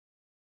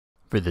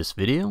For this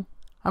video,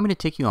 I'm going to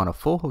take you on a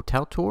full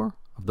hotel tour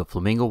of the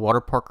Flamingo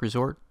Water Park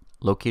Resort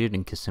located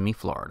in Kissimmee,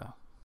 Florida.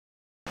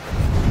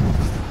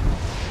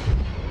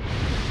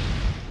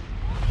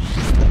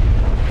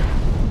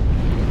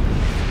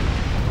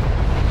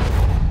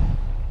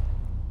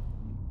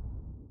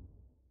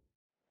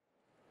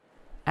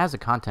 As a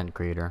content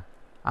creator,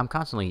 I'm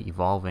constantly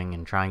evolving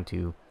and trying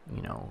to,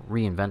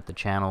 reinvent the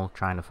channel,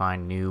 trying to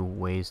find new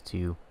ways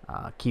to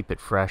keep it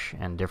fresh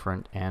and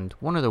different. And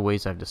one of the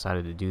ways I've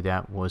decided to do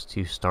that was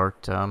to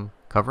start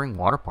covering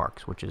water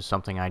parks, which is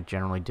something I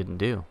generally didn't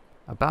do.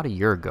 About a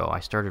year ago,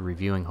 I started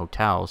reviewing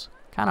hotels,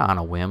 kind of on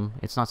a whim.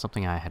 It's not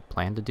something I had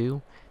planned to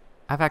do.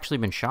 I've actually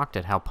been shocked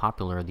at how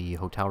popular the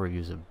hotel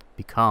reviews have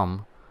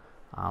become.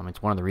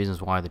 It's one of the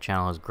reasons why the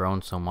channel has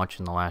grown so much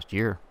in the last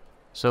year.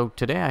 So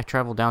today I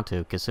traveled down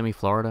to Kissimmee,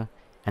 Florida,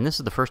 and this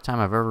is the first time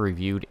I've ever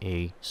reviewed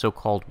a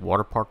so-called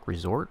water park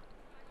resort.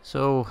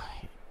 So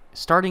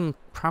starting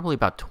probably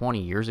about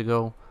 20 years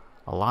ago,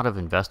 a lot of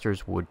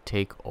investors would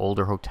take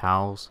older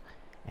hotels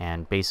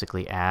and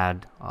basically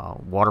add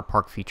water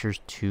park features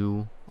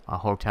to a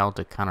hotel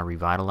to kind of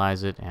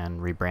revitalize it and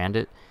rebrand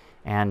it.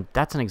 And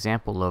that's an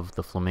example of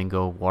the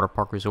Flamingo Water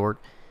Park Resort.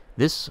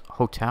 This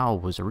hotel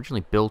was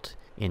originally built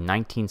in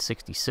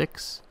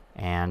 1966,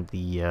 and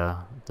the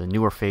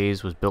newer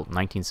phase was built in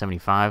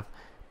 1975.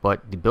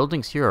 But the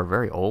buildings here are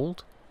very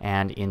old,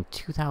 and in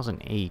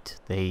 2008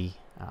 they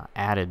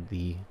added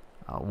the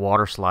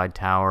water slide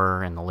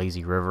tower and the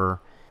lazy river,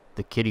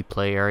 the kiddie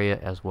play area,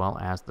 as well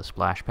as the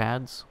splash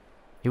pads.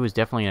 It was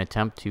definitely an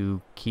attempt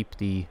to keep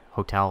the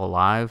hotel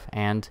alive,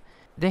 and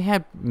they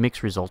had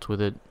mixed results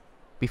with it.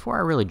 Before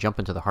I really jump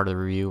into the heart of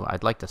the review,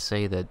 I'd like to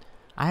say that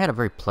I had a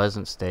very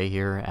pleasant stay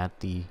here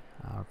at the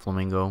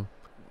Flamingo.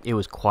 It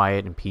was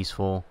quiet and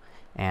peaceful,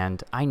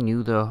 and I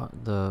knew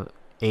the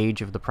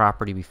age of the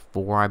property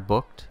before I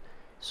booked,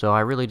 so I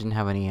really didn't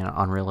have any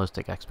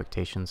unrealistic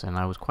expectations, and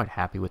I was quite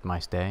happy with my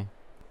stay.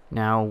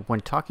 Now,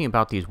 when talking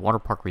about these water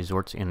park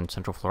resorts in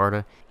Central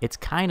Florida, it's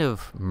kind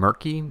of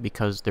murky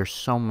because there's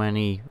so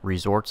many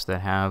resorts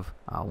that have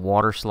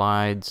water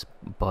slides,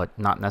 but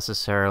not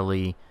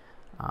necessarily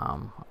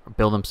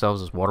bill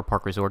themselves as water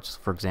park resorts.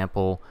 For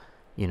example,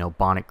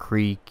 Bonnet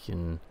Creek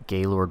and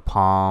Gaylord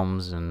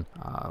Palms and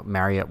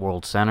Marriott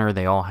World Center,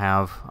 they all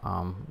have,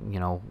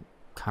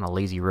 kind of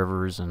lazy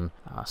rivers and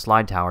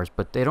slide towers,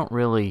 but they don't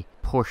really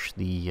push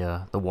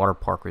the water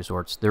park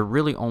resorts. There are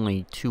really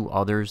only two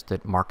others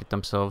that market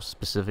themselves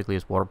specifically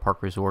as water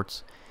park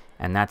resorts,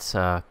 and that's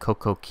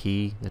Cocoa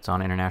Key, that's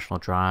on International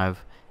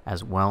Drive,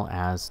 as well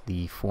as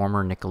the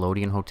former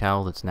Nickelodeon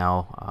Hotel that's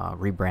now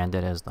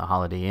rebranded as the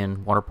Holiday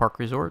Inn Water Park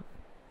Resort.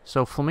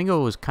 So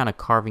Flamingo was kind of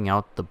carving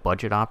out the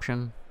budget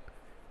option,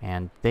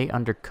 and they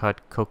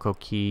undercut Cocoa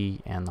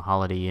Key and the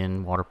Holiday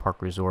Inn Water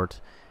Park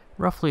Resort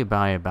roughly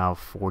by about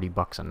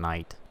 $40 a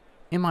night.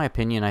 In my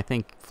opinion, I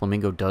think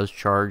Flamingo does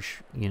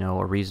charge,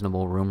 a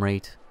reasonable room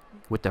rate.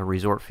 With the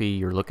resort fee,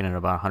 you're looking at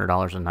about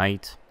 $100 a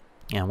night.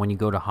 And when you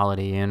go to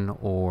Holiday Inn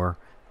or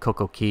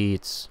Cocoa Key,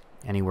 it's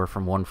anywhere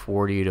from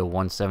 $140 to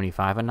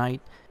 $175 a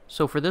night.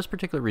 So for this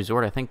particular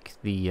resort, I think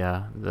the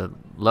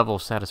level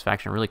of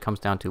satisfaction really comes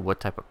down to what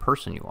type of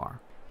person you are.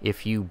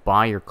 If you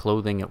buy your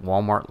clothing at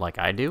Walmart like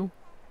I do,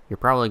 you're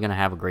probably going to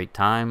have a great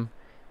time.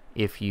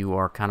 If you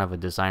are kind of a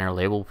designer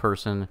label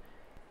person,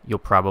 you'll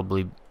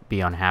probably be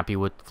unhappy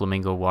with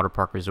Flamingo Water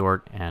Park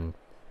Resort and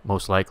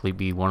most likely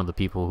be one of the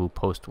people who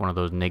post one of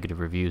those negative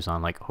reviews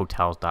on like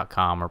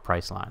hotels.com or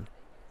Priceline.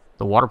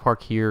 The water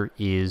park here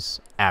is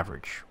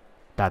average.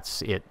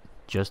 That's it,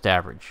 just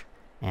average.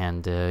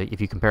 And if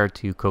you compare it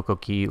to Cocoa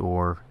Key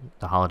or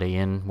the Holiday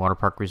Inn Water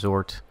Park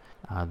Resort,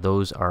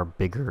 those are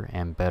bigger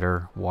and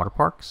better water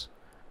parks.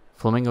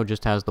 Flamingo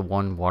just has the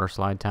one water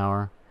slide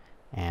tower,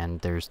 and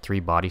there's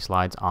 3 body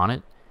slides on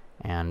it,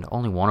 and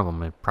only one of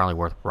them is probably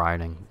worth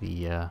riding.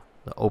 The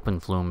open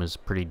flume is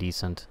pretty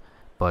decent,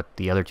 but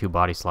the other 2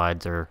 body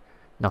slides are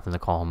nothing to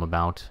call home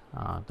about.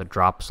 The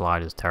drop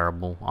slide is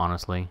terrible,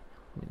 honestly.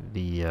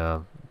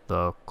 The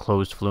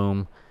closed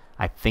flume,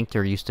 I think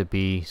there used to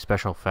be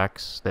special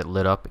effects that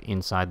lit up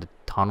inside the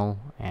tunnel,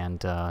 and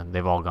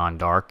they've all gone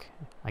dark,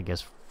 I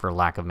guess for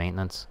lack of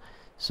maintenance.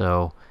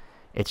 So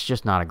it's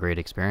just not a great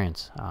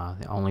experience.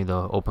 Only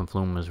the open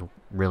flume is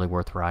really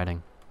worth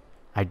riding.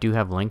 I do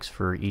have links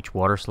for each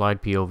water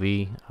slide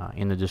POV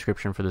in the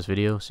description for this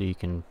video, so you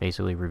can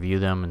basically review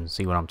them and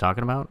see what I'm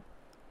talking about.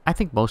 I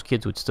think most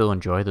kids would still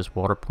enjoy this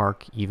water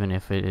park, even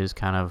if it is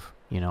kind of,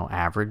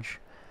 average.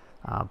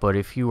 But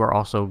if you are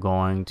also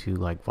going to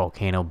like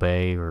Volcano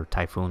Bay or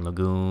Typhoon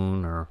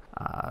Lagoon or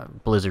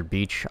Blizzard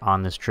Beach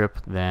on this trip,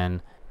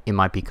 then it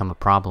might become a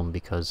problem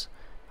because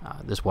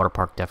this water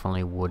park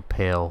definitely would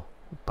pale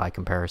by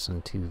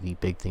comparison to the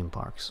big theme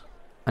parks.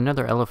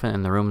 Another elephant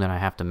in the room that I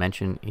have to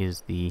mention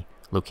is the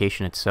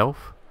location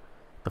itself.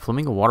 The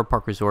Flamingo Water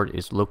Park Resort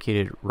is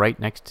located right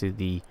next to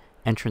the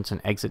entrance and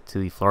exit to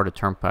the Florida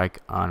Turnpike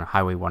on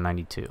Highway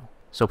 192.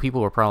 So people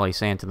were probably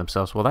saying to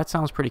themselves, well, that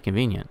sounds pretty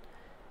convenient.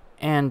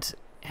 And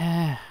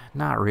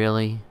not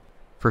really.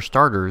 For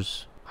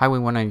starters, Highway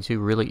 192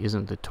 really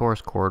isn't the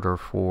tourist corridor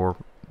for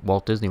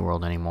Walt Disney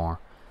World anymore.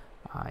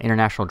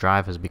 International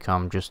Drive has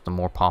become just the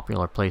more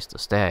popular place to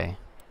stay.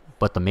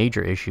 But the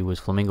major issue is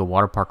Flamingo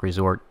Waterpark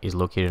Resort is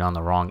located on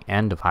the wrong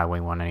end of Highway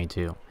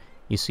 192.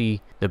 You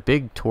see, the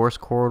big tourist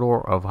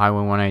corridor of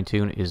Highway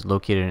 192 is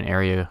located in an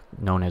area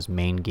known as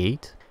Main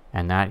Gate,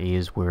 and that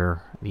is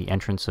where the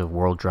entrance of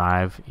World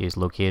Drive is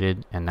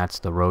located, and that's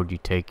the road you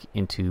take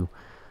into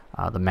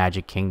the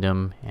Magic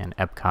Kingdom and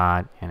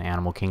Epcot and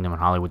Animal Kingdom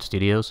and Hollywood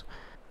Studios.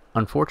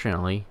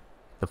 Unfortunately,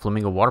 the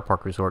Flamingo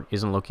Waterpark Resort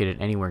isn't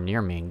located anywhere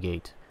near Main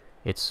Gate.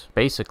 It's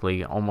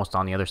basically almost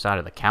on the other side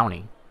of the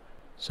county.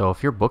 So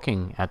if you're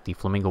booking at the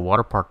Flamingo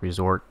Waterpark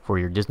Resort for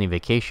your Disney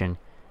vacation,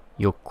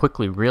 you'll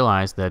quickly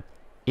realize that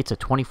it's a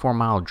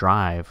 24-mile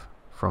drive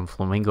from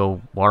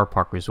Flamingo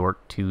Waterpark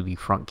Resort to the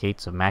front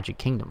gates of Magic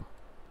Kingdom.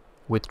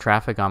 With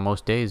traffic on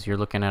most days, you're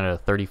looking at a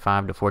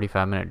 35 to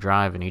 45 minute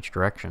drive in each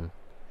direction.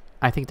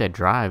 I think that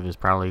drive is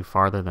probably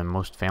farther than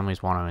most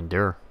families want to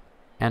endure.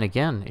 And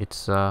again,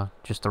 it's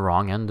just the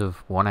wrong end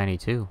of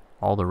 192.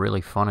 All the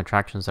really fun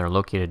attractions that are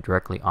located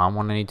directly on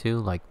 192,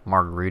 like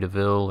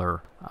Margaritaville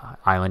or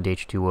Island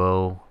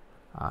H2O,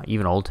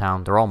 even Old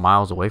Town, they're all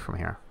miles away from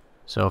here.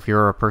 So if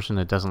you're a person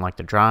that doesn't like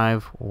to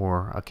drive,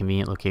 or a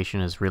convenient location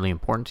is really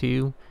important to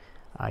you,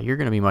 you're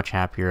going to be much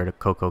happier at a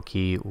Coco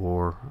Key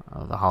or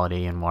the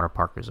Holiday Inn Water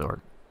Park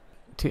Resort.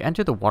 To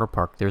enter the water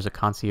park, there's a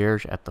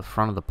concierge at the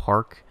front of the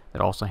park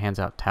that also hands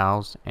out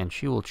towels, and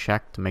she will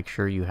check to make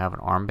sure you have an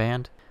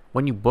armband.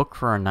 When you book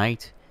for a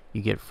night,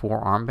 you get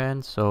 4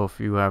 armbands, so if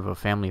you have a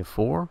family of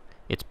 4,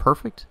 it's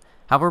perfect.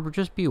 However,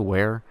 just be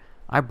aware,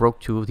 I broke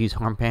 2 of these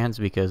armbands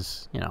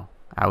because,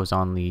 I was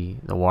on the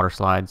water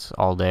slides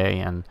all day,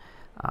 and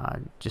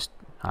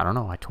I don't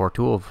know, I tore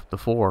 2 of the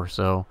 4,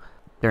 so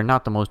they're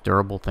not the most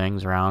durable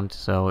things around.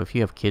 So if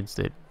you have kids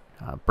that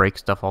break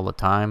stuff all the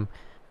time,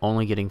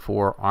 only getting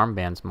 4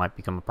 armbands might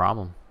become a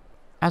problem.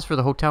 As for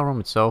the hotel room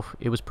itself,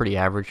 it was pretty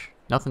average.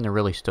 Nothing that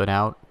really stood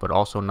out, but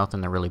also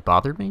nothing that really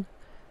bothered me.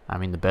 I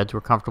mean, the beds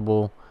were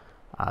comfortable.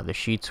 The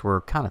sheets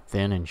were kind of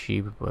thin and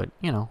cheap, but,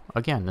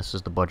 again, this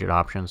is the budget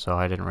option, so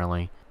I didn't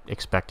really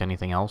expect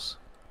anything else.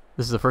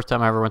 This is the first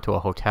time I ever went to a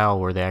hotel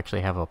where they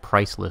actually have a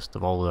price list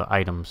of all the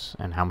items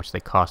and how much they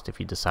cost if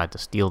you decide to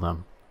steal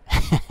them.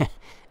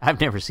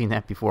 I've never seen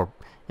that before,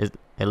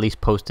 at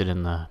least posted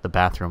in the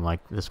bathroom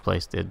like this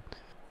place did.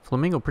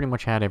 Flamingo pretty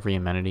much had every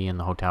amenity in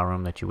the hotel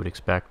room that you would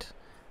expect.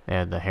 They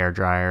had the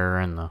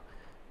hairdryer and the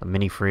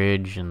mini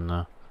fridge and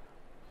the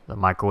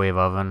microwave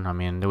oven. I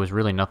mean, there was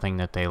really nothing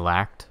that they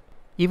lacked.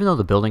 Even though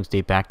the buildings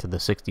date back to the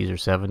 60s or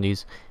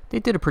 70s, they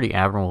did a pretty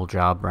admirable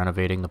job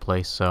renovating the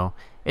place, so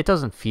it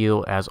doesn't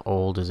feel as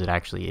old as it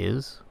actually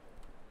is.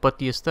 But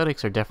the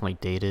aesthetics are definitely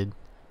dated,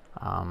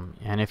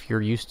 and if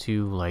you're used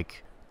to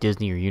like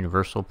Disney or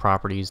Universal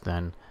properties,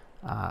 then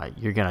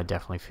you're going to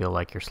definitely feel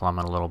like you're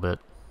slumming a little bit.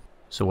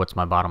 So what's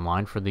my bottom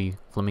line for the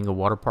Flamingo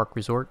Water Park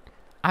Resort?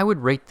 I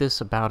would rate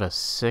this about a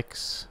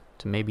 6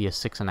 to maybe a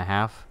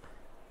 6.5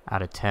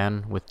 out of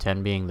 10, with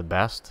 10 being the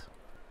best.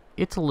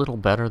 It's a little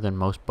better than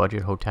most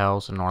budget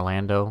hotels in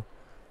Orlando.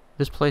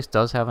 This place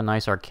does have a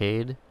nice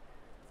arcade.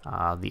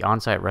 The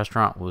on-site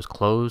restaurant was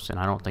closed, and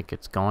I don't think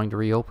it's going to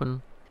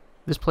reopen.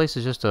 This place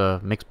is just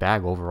a mixed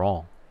bag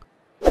overall.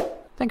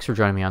 Thanks for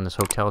joining me on this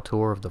hotel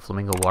tour of the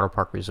Flamingo Water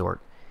Park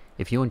Resort.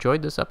 If you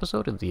enjoyed this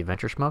episode of The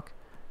Adventure Schmuck,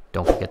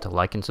 don't forget to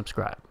like and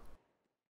subscribe.